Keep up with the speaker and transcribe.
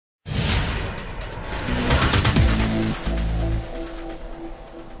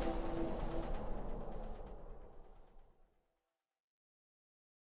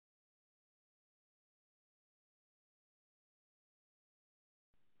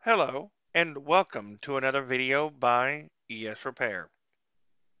Hello, and welcome to another video by ES Repair.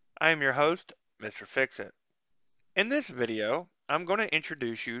 I am your host, Mr. Fixit. In this video, I'm going to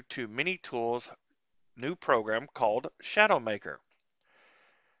introduce you to MiniTool's new program called ShadowMaker.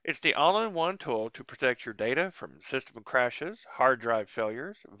 It's the all-in-one tool to protect your data from system crashes, hard drive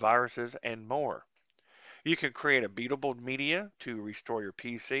failures, viruses, and more. You can create a bootable media to restore your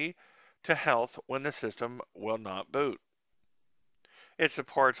PC to health when the system will not boot. It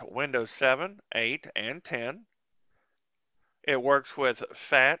supports Windows 7, 8, and 10. It works with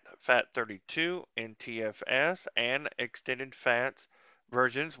FAT32, NTFS, and extended FAT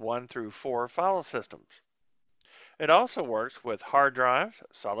versions 1 through 4 file systems. It also works with hard drives,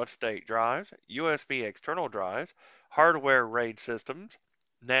 solid-state drives, USB external drives, hardware RAID systems,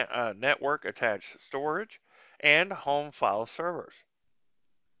 network-attached storage, and home file servers.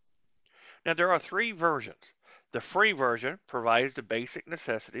 Now, there are three versions. The free version provides the basic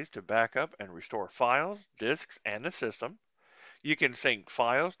necessities to back up and restore files, disks, and the system. You can sync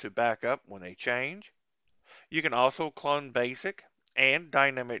files to backup when they change. You can also clone basic and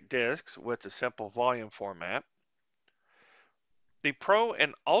dynamic disks with the simple volume format. The Pro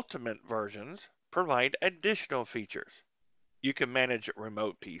and Ultimate versions provide additional features. You can manage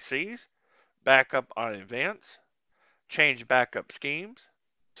remote PCs, backup on events, change backup schemes,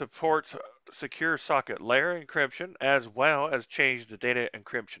 supports secure socket layer encryption as well as change the data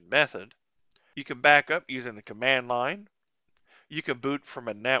encryption method. You can back up using the command line. You can boot from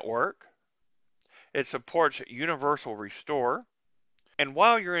a network. It supports Universal Restore. And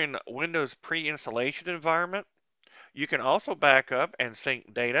while you're in Windows pre-installation environment, you can also back up and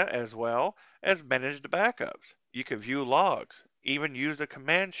sync data as well as manage the backups. You can view logs, even use the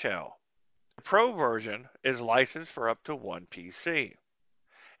command shell. The Pro version is licensed for up to one PC,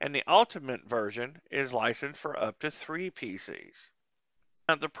 and the Ultimate version is licensed for up to 3 PCs.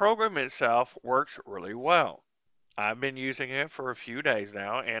 Now, the program itself works really well. I've been using it for a few days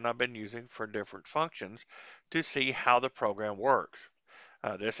now, and I've been using for different functions to see how the program works.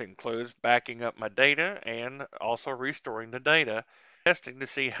 This includes backing up my data and also restoring the data, testing to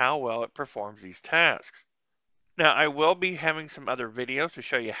see how well it performs these tasks. Now, I will be having some other videos to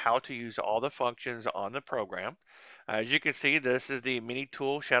show you how to use all the functions on the program. As you can see, this is the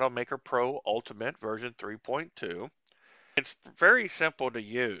MiniTool ShadowMaker Pro Ultimate version 3.2. It's very simple to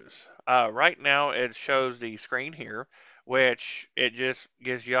use. Right now, it shows the screen here, which it just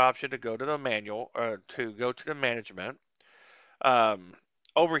gives you the option to go to the manual, or to go to the management. Um,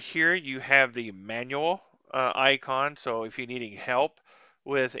 Over here, you have the manual icon. So if you're needing help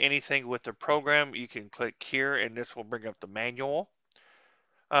with anything with the program, you can click here, and this will bring up the manual.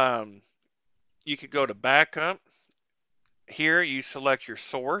 Um, you could go to backup. Here, you select your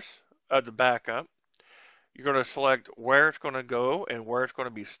source of the backup. You're going to select where it's going to go and where it's going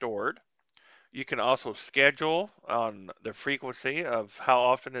to be stored. You can also schedule on the frequency of how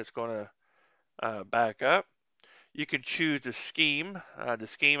often it's going to back up. You can choose the scheme. The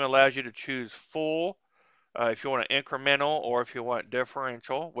scheme allows you to choose full if you want incremental or if you want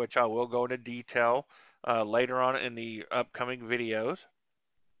differential, which I will go into detail later on in the upcoming videos.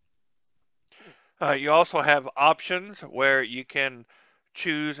 You also have options where you can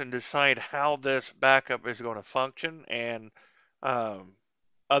choose and decide how this backup is going to function, and um,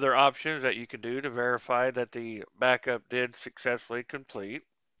 other options that you can do to verify that the backup did successfully complete.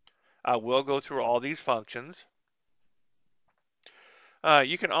 I will go through all these functions.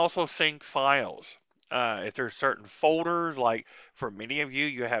 You can also sync files. If there's certain folders, like for many of you,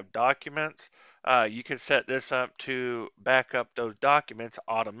 you have documents, you can set this up to back up those documents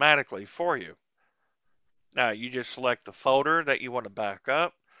automatically for you. You just select the folder that you want to back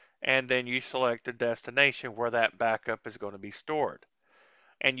up, and then you select the destination where that backup is going to be stored.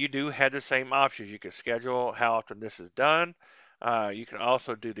 And you do have the same options. You can schedule how often this is done. You can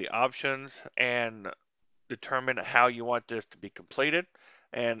also do the options and determine how you want this to be completed.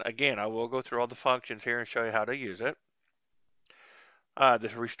 And again, I will go through all the functions here and show you how to use it. The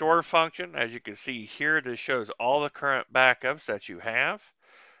restore function, as you can see here, this shows all the current backups that you have.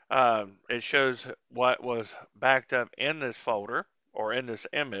 It shows what was backed up in this folder or in this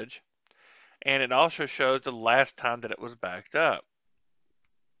image, and it also shows the last time that it was backed up.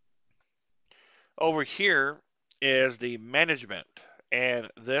 Over here is the management, and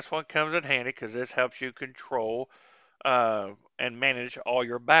this one comes in handy because this helps you control and manage all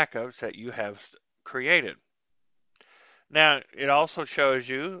your backups that you have created. Now, it also shows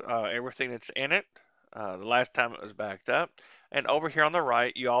you everything that's in it, the last time it was backed up. And over here on the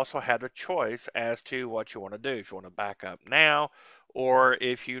right, you also have the choice as to what you want to do. If you want to back up now, or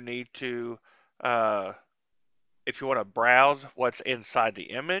if you need to uh, if you want to browse what's inside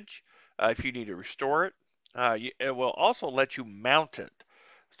the image, if you need to restore it. It will also let you mount it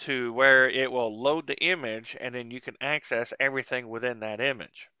to where it will load the image and then you can access everything within that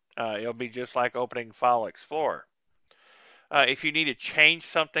image. It'll be just like opening File Explorer. If you need to change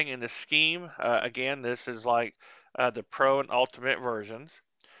something in the scheme, again, this is like the Pro and Ultimate versions.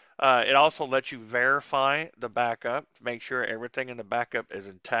 It also lets you verify the backup to make sure everything in the backup is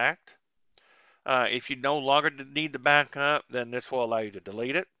intact. If you no longer need the backup, then this will allow you to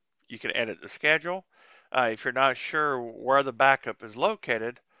delete it. You can edit the schedule. If you're not sure where the backup is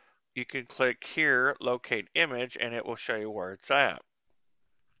located, you can click here, Locate Image, and it will show you where it's at.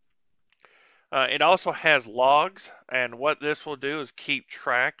 It also has logs, and what this will do is keep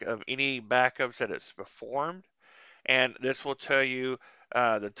track of any backups that it's performed, and this will tell you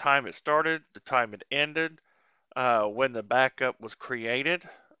the time it started, the time it ended, when the backup was created.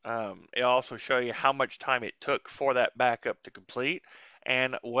 It also show you how much time it took for that backup to complete,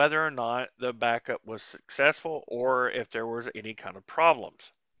 and whether or not the backup was successful or if there was any kind of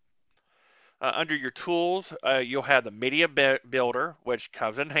problems. Under your tools, you'll have the media builder, which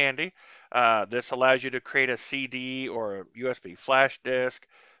comes in handy. This allows you to create a CD or a USB flash disk.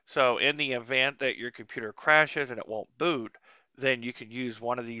 So in the event that your computer crashes and it won't boot, then you can use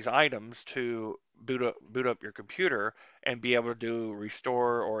one of these items to boot up your computer and be able to do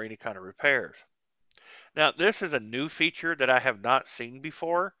restore or any kind of repairs. Now, this is a new feature that I have not seen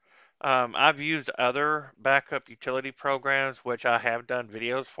before. I've used other backup utility programs, which I have done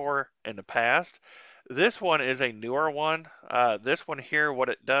videos for in the past. This one is a newer one. This one here, what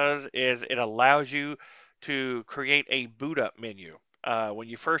it does is it allows you to create a boot up menu. When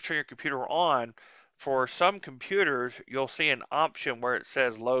you first turn your computer on, for some computers, you'll see an option where it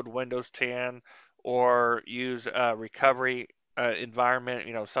says load Windows 10 or use recovery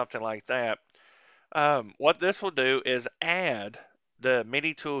environment, something like that. What this will do is add the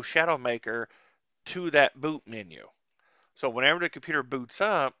MiniTool ShadowMaker to that boot menu. So whenever the computer boots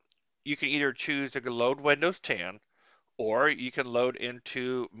up, you can either choose to load Windows 10 or you can load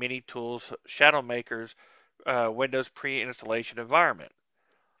into MiniTools ShadowMaker's Windows pre-installation environment,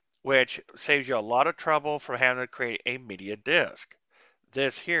 which saves you a lot of trouble from having to create a media disk.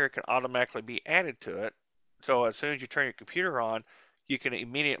 This here can automatically be added to it. So as soon as you turn your computer on, you can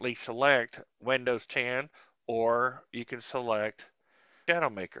immediately select Windows 10 or you can select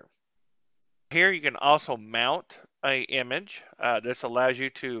ShadowMaker. Here you can also mount a image. This allows you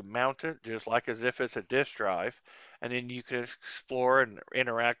to mount it just like as if it's a disk drive, and then you can explore and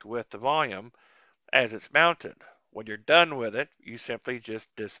interact with the volume as it's mounted. When you're done with it, you simply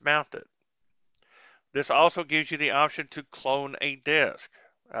just dismount it. This also gives you the option to clone a disk.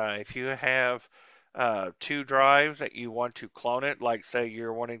 If you have two drives that you want to clone it, like say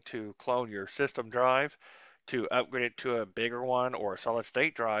you're wanting to clone your system drive to upgrade it to a bigger one or a solid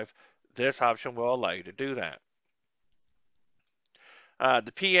state drive, this option will allow you to do that.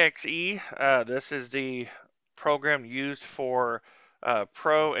 The PXE, this is the program used for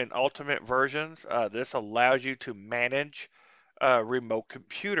Pro and Ultimate versions. This allows you to manage remote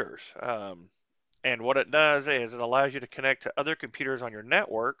computers. And what it does is it allows you to connect to other computers on your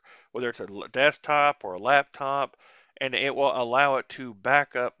network, whether it's a desktop or a laptop, and it will allow it to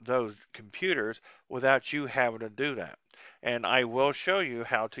back up those computers without you having to do that. And I will show you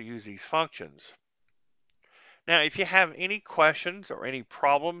how to use these functions. Now, if you have any questions or any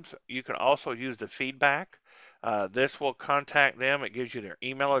problems, you can also use the feedback. This will contact them. It gives you their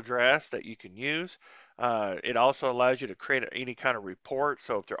email address that you can use. It also allows you to create any kind of report.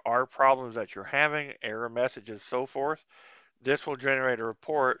 So if there are problems that you're having, error messages, so forth, this will generate a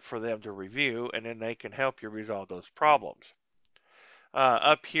report for them to review, and then they can help you resolve those problems.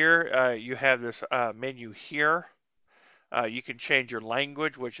 Up here, you have this menu here. You can change your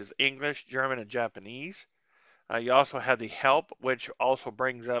language, which is English, German, and Japanese. You also have the help, which also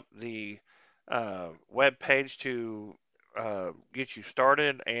brings up the web page to get you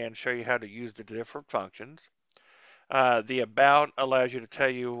started and show you how to use the different functions. The about allows you to tell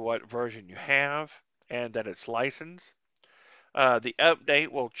you what version you have and that it's licensed. The update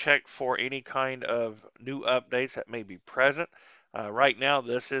will check for any kind of new updates that may be present. Right now,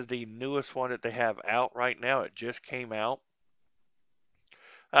 this is the newest one that they have out right now. It just came out.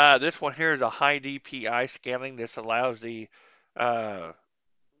 This one here is a high DPI scaling. This allows uh,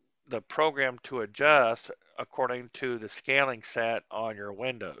 the program to adjust according to the scaling set on your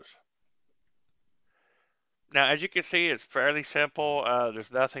Windows. Now, as you can see, it's fairly simple.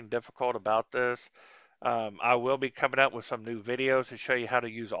 There's nothing difficult about this. I will be coming up with some new videos to show you how to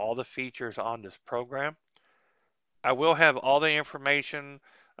use all the features on this program. I will have all the information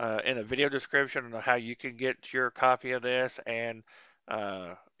in a video description on how you can get your copy of this. And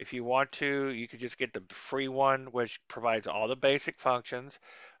if you want to, you could just get the free one, which provides all the basic functions.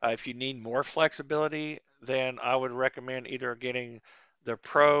 If you need more flexibility, then I would recommend either getting the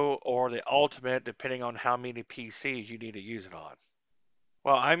Pro or the Ultimate, depending on how many PCs you need to use it on.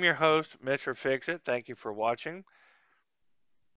 Well, I'm your host, Mr. Fixit. Thank you for watching.